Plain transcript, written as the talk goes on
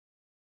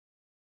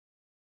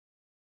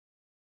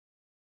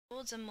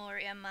Towards and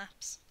Moria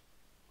maps,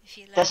 if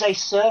you There's look. a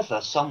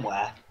server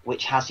somewhere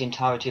which has the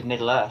entirety of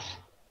Middle Earth.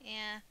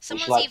 Yeah, Which,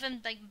 someone's like,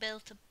 even like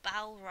built a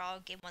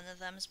Balrog in one of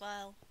them as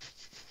well.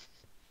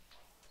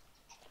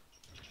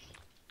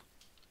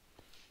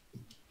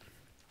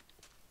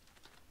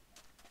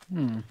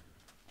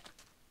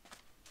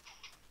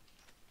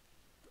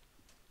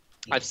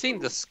 I've seen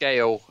the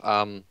scale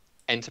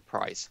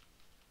Enterprise.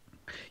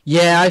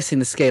 Yeah, I've seen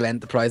the scale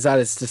Enterprise. That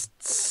is just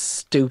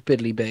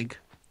stupidly big.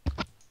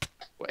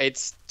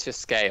 It's to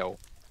scale.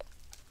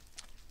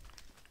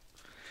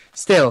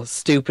 Still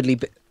stupidly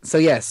big. So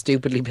yeah,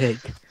 stupidly big.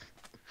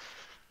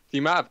 The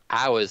amount of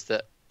hours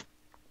that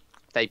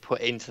they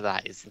put into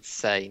that is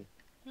insane.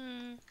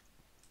 Hmm.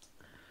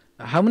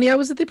 How many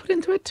hours did they put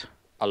into it?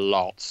 A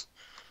lot.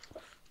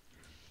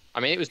 I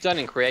mean, it was done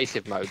in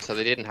creative mode, so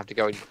they didn't have to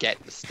go and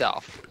get the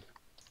stuff.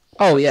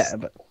 Oh But yeah,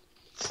 but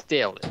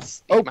still, it's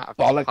the oh amount of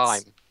bollocks!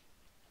 time.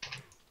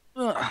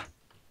 Ugh.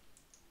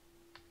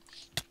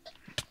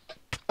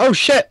 Oh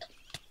shit!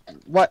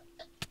 What?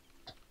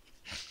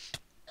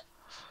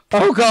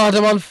 Oh god,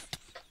 I'm on.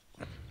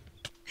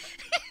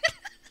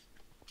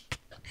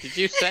 Did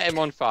you set him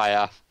on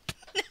fire?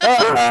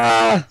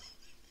 Ah!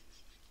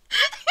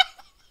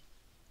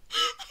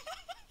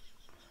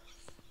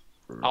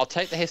 I'll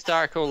take the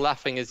hysterical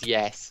laughing as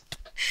yes.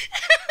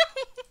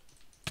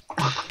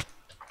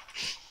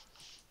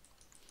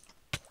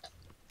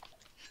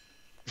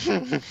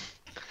 And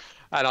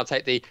I'll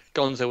take the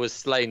Gonzo was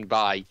slain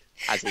by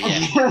as a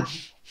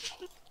yes.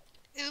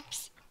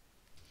 Oops.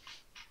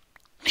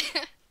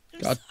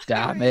 God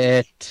damn sorry.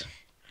 it!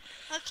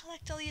 I'll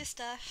collect all your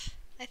stuff,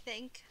 I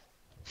think.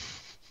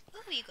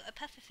 Oh, you got a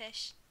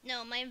pufferfish.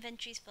 No, my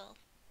inventory's full.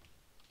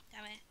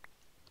 Damn it.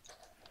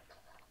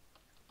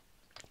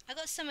 I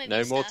got some of No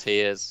your more stuff.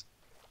 tears.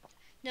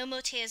 No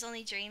more tears,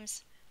 only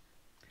dreams.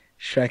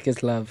 Shrek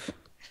is love.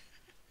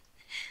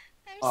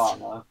 oh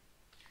no.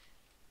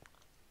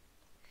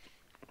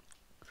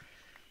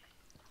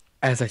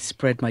 As I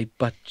spread my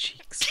butt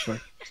cheeks for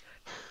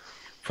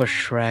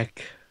Shrek.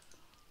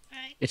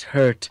 Right. It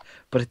hurt,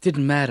 but it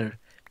didn't matter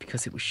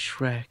because it was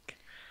Shrek.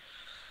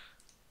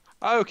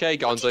 Okay, What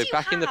did Gonzo, you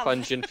back in the have?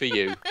 fungeon for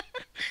you.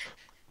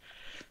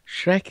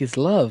 Shrek is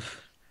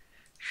love.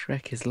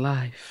 Shrek is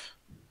life.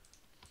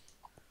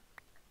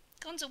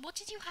 Gonzo, what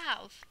did you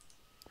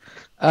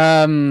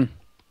have?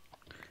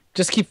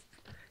 Just keep.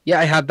 Yeah,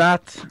 I had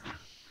that.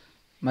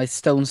 My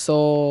stone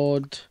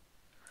sword.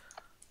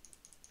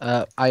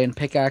 Iron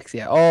pickaxe.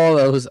 Yeah, all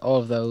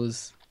of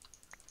those.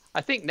 I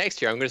think next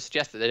year I'm going to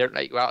suggest that they don't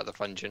let you out of the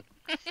fungeon.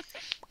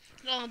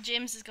 Oh,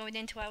 James is going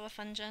into our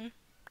fungeon.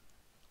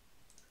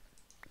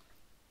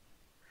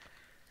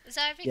 Is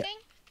that everything?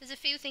 There's a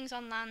few things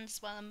on land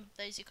as well, and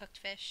those who cooked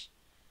fish.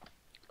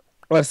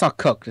 Well, it's not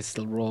cooked. It's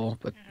still raw.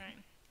 But Alright.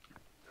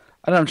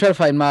 I don't know. I'm trying to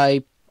find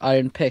my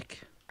iron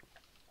pick.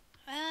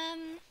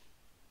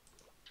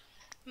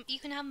 You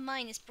can have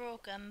mine. It's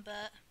broken,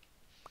 but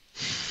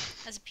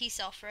as a peace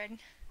offering.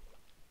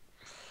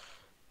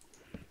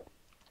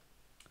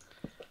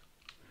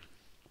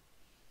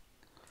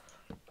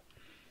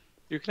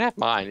 You can have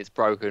mine, it's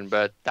broken,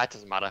 but that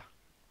doesn't matter.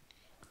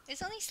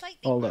 It's only slightly.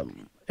 Hold broken.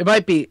 on.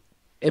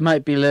 It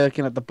might be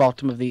lurking at the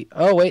bottom of the.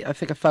 Oh wait, I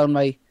think I found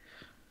my.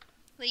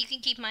 Well, you can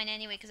keep mine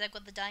anyway because I've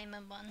got the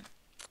diamond one.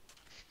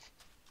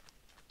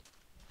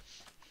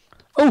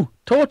 Oh,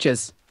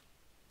 torches.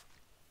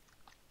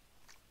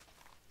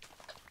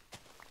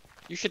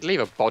 You should leave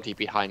a body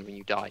behind when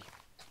you die.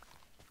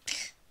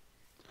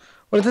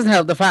 Well, it doesn't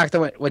help the fact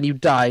that when you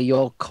die,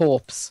 your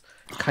corpse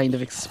kind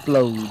of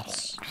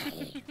explodes.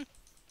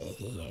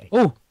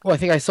 Oh, I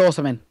think I saw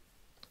something.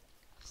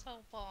 So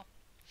what?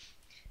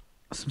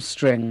 Some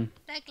string.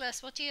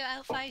 Legless, what do you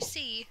L5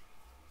 see?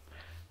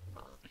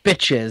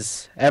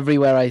 Bitches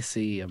everywhere I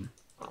see them.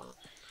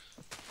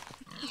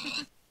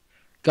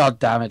 God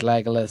damn it,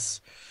 Legolas.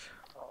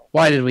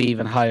 Why did we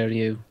even hire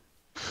you?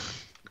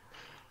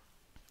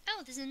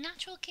 Oh, there's a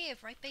natural cave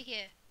right by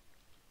here.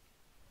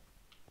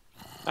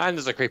 And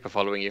there's a creeper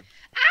following you.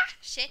 Ah!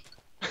 Shit.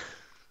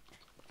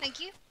 Thank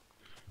you.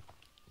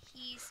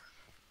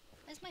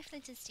 Where's my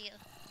flint and steel?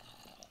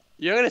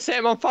 You're going to set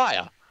him on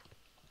fire?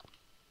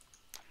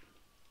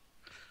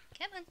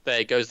 Come on.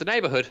 There goes the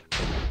neighbourhood.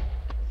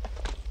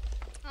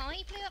 Oh,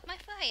 he blew up my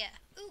fire.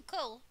 Ooh,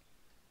 cool.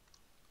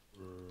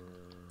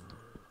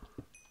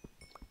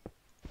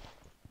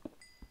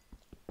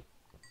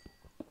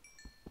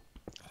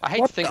 I hate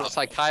What to think the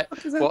fuck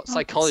is that what noise?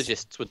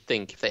 psychologists would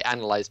think if they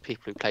analysed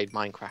people who played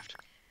Minecraft.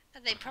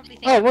 They probably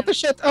think. Oh, what the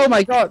shit? Oh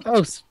my god.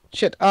 Oh,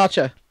 shit,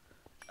 Archer.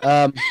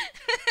 I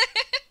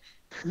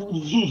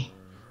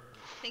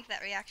think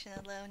that reaction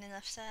alone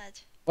enough said.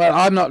 Well,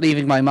 I'm not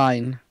leaving my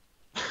mine.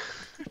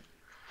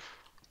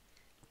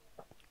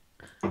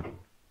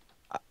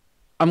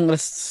 I'm gonna.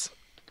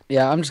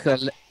 Yeah, I'm just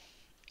gonna.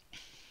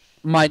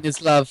 Mine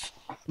is love.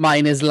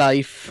 Mine is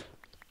life.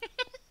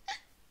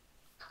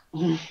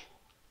 Ooh,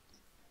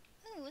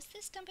 what's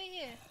this down by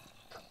here?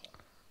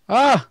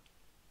 Ah!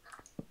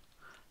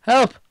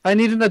 Help! I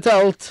need an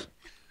adult.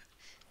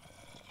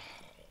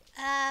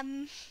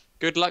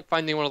 Good luck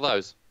finding one of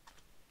those.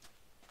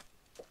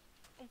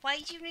 Why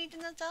do you need an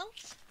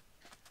adult?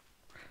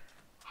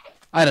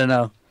 I don't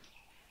know.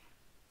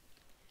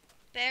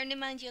 Bearing in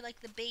mind you're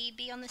like the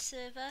baby on the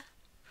server.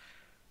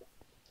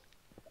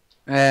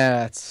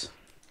 That's.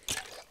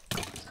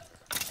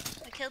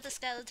 I killed the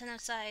skeleton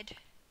outside.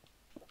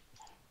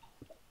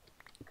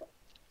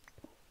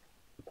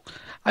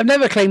 I've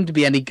never claimed to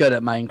be any good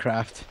at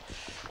Minecraft.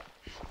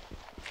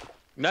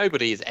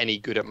 Nobody is any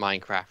good at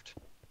Minecraft.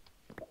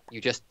 You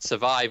just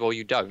survive or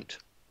you don't.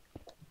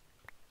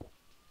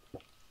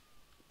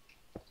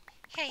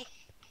 Hey.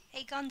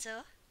 Hey,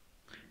 Gonzo.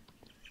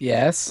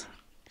 Yes.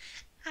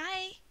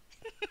 Hi.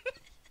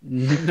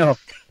 No.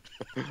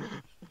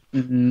 No.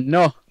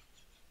 No.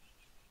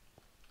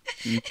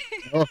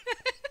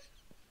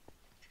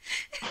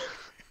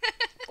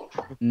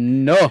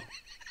 No.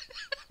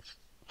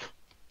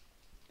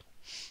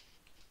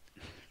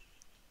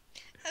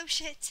 Oh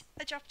shit,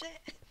 I dropped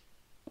it.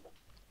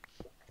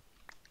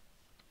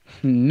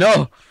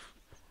 No.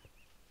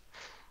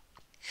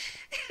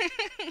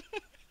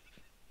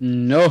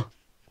 No.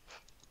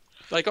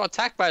 They got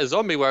attacked by a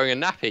zombie wearing a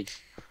nappy.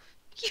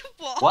 You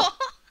what? What?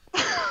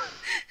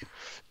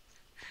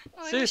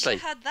 Oh, Seriously. I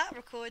wish I had that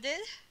recorded.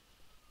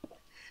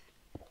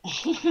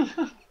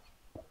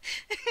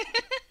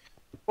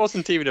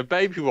 Wasn't even a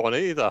baby one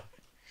either.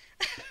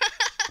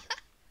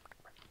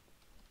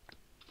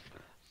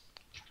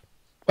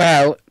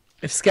 Well,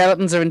 if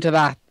skeletons are into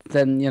that,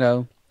 then, you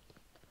know.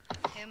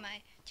 Oh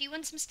my. Do you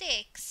want some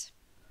steaks?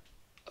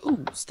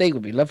 Ooh, steak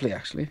would be lovely,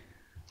 actually.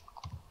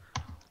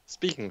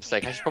 Speaking of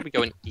steak, I should probably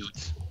go and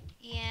eat.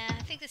 Yeah,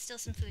 I think there's still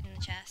some food in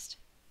the chest.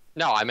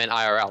 No, I meant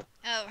IRL.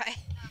 Oh, right.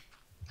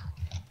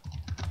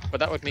 But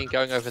that would mean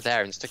going over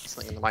there and sticking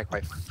something in the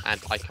microwave. And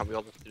I can't be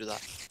bothered to do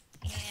that.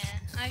 Yeah,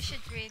 I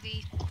should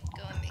really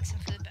go and make some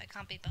food, but I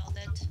can't be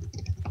bothered.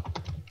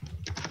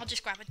 I'll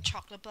just grab a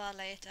chocolate bar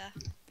later.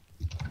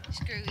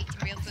 Screw eating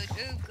real food.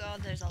 Oh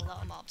god, there's a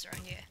lot of mobs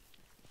around here.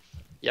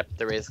 Yep,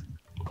 there is.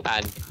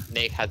 And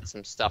Nick had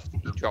some stuff that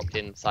he dropped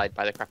inside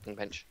by the crafting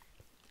bench.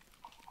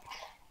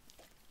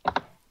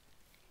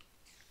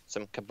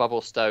 Some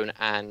cobblestone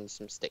and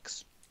some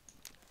sticks.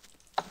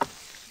 Oh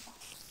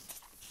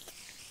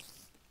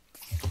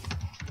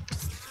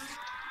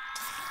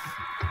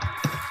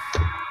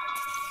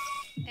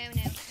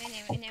no, oh no,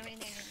 oh no, oh no, oh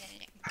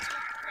no.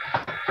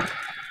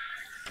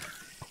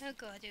 Oh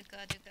god, oh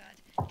god, oh god.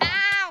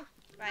 Ow!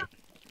 Right.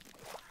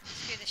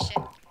 Screw this shit.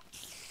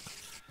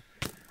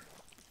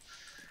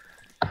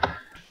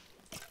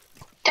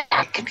 Damn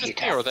Here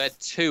computer. are there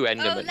two Oh,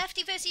 Endermen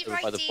lefty versus over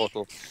by the righty.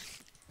 portal.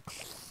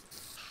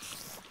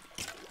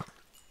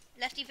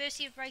 Lefty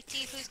versus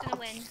righty, who's gonna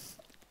win?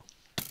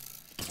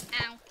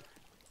 Ow.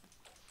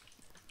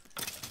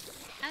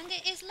 And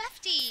it is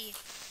lefty!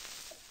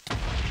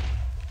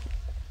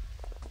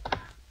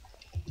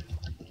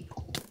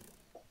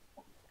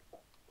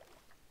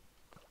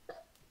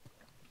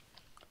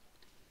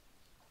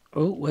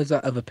 Oh, where's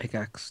that other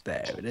pickaxe?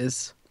 There it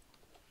is.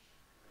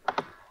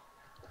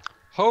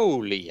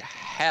 Holy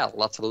hell,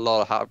 that's a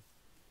lot of hard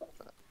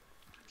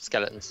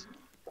skeletons.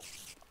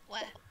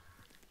 Where?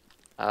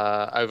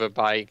 Over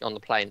by on the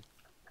plain.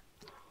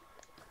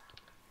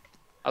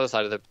 Other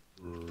side of the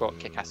rock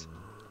kick-ass.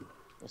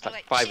 There's like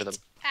wait, 5 shit. of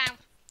them. Ow.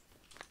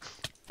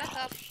 Back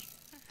off.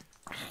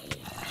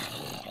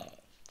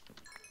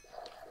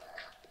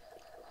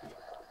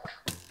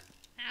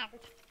 Ow.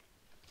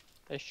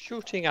 They're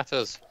shooting at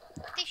us.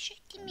 They're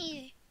shooting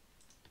me.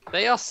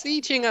 They are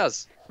sieging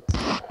us.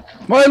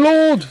 My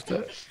lord!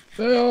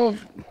 They are...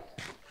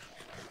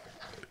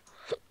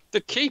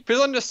 The keep is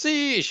under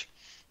siege.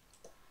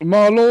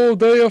 My lord,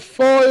 they are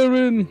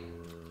firing!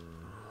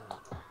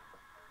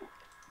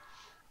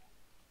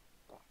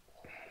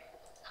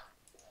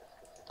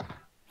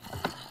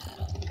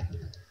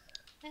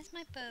 Where's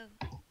my bow?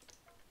 There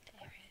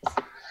it is.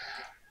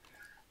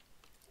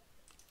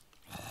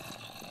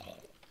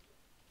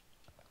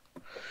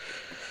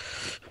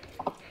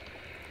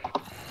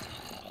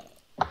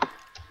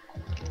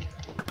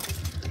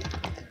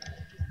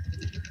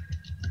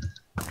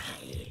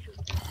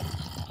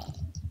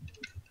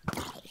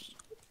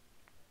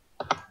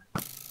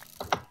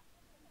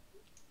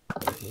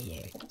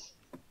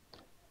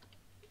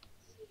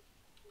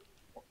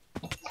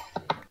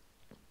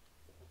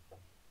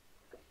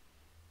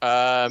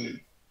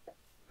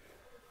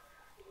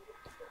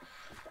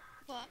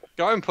 What?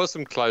 Go and put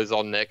some clothes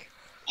on, Nick.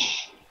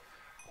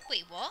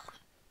 Wait, what?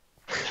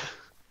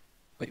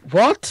 Wait,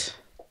 what?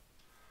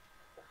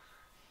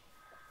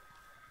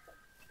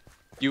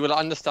 You will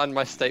understand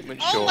my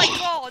statement Oh short. my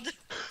god!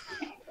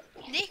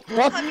 Nick,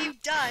 what have you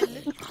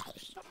done?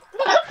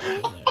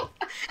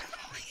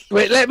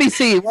 Wait, let me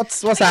see.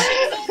 What's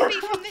that? Not me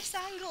from this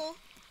angle.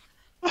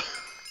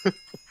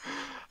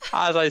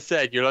 As I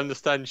said, you'll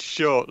understand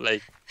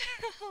shortly.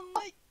 Oh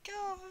my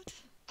god.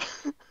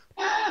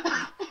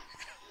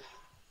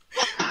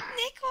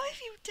 Nick, what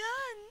have you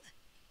done?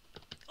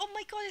 Oh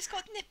my god, it's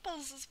got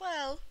nipples as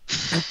well.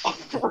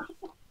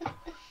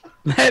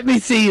 Let me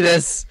see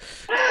this.